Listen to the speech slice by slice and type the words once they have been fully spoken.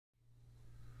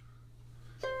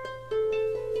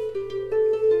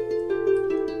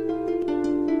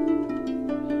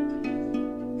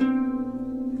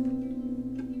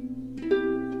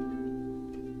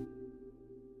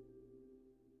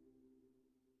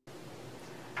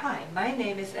Hi, my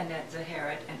name is Annette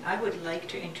Zaharat, and I would like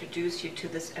to introduce you to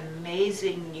this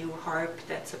amazing new harp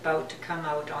that's about to come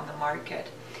out on the market.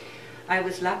 I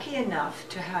was lucky enough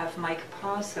to have Mike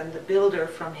Pawson, the builder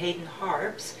from Hayden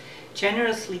Harps,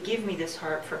 generously give me this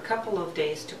harp for a couple of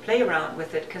days to play around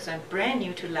with it because I'm brand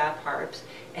new to lap harps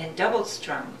and double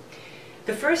strung.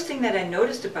 The first thing that I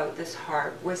noticed about this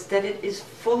harp was that it is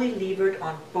fully levered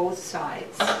on both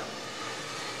sides.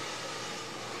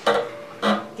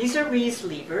 These are Reese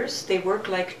levers. They work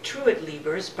like Truett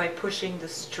levers by pushing the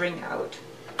string out.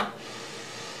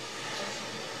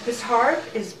 This harp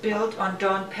is built on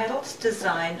Don Peddle's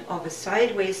design of a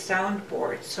sideways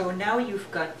soundboard. So now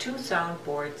you've got two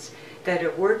soundboards that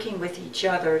are working with each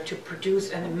other to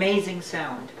produce an amazing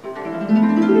sound.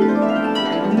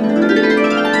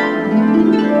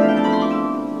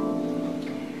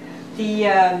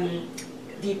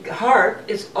 The harp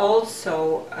is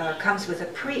also comes with a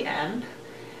preamp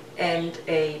and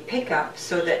a pickup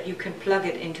so that you can plug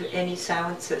it into any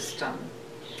sound system.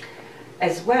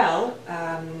 As well,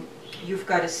 you've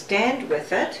got a stand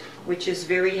with it, which is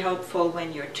very helpful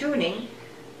when you're tuning,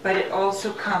 but it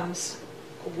also comes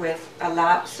with a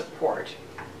lap support.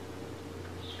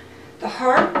 The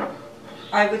harp,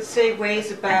 I would say,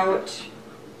 weighs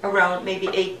around maybe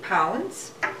 8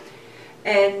 pounds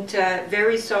and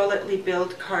very solidly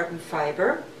built carbon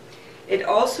fiber. It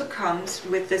also comes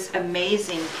with this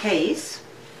amazing case,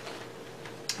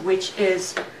 which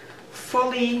is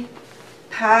fully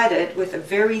padded with a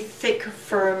very thick,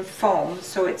 firm foam,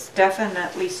 so it's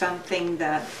definitely something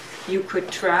that you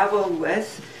could travel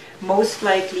with, most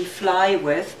likely fly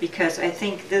with, because I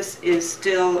think this is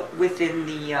still within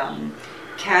the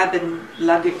cabin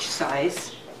luggage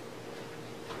size.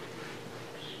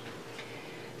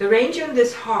 The range on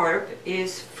this harp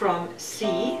is from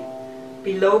C,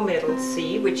 below middle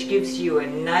C, which gives you a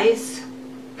nice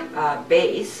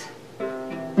bass,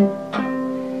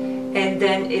 and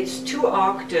then it's 2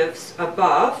 octaves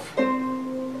above to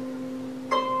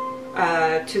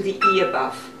the E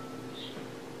above.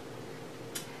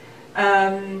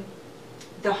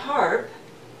 The harp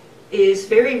is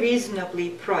very reasonably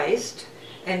priced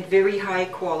and very high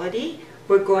quality.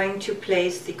 We're going to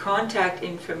place the contact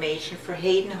information for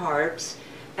Hayden Harps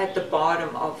at the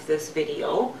bottom of this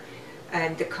video,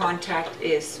 and the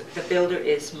builder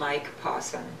is Mike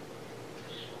Pawson.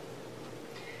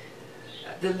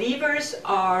 The levers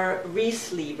are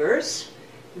Reese levers.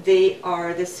 They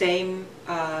are the same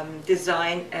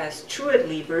design as Truett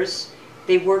levers.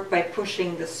 They work by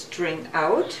pushing the string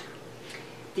out.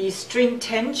 The string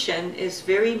tension is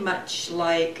very much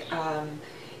like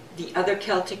the other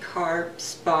Celtic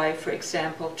harps by, for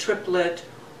example, Triplet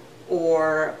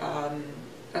or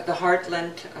the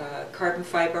Heartland carbon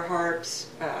fiber harps.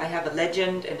 I have a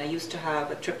Legend and I used to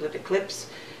have a Triplet Eclipse.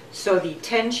 So the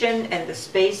tension and the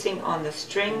spacing on the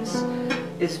strings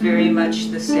is very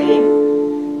much the same.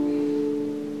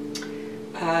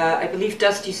 I believe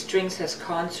Dusty Strings has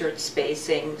concert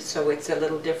spacing, so it's a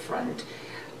little different.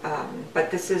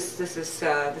 But this is the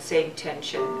same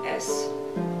tension as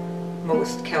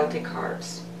most Celtic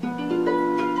harps.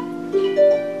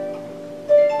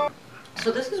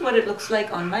 So this is what it looks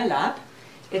like on my lap.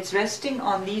 It's resting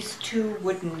on these 2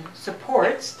 wooden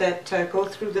supports that go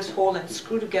through this hole and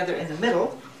screw together in the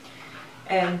middle.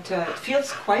 And it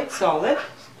feels quite solid.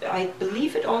 I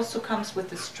believe it also comes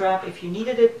with a strap if you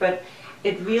needed it, but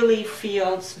it really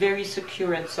feels very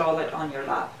secure and solid on your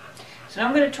lap. So now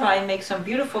I'm going to try and make some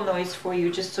beautiful noise for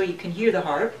you just so you can hear the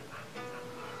harp.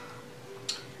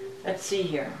 Let's see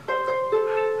here.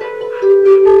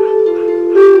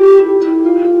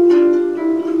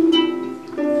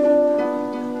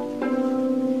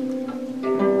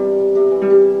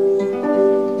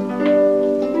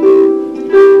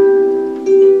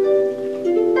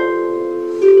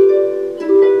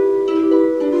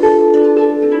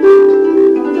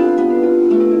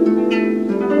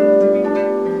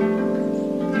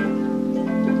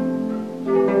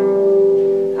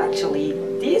 Actually,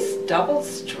 these double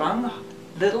strung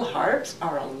little harps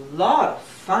are a lot of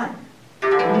fun.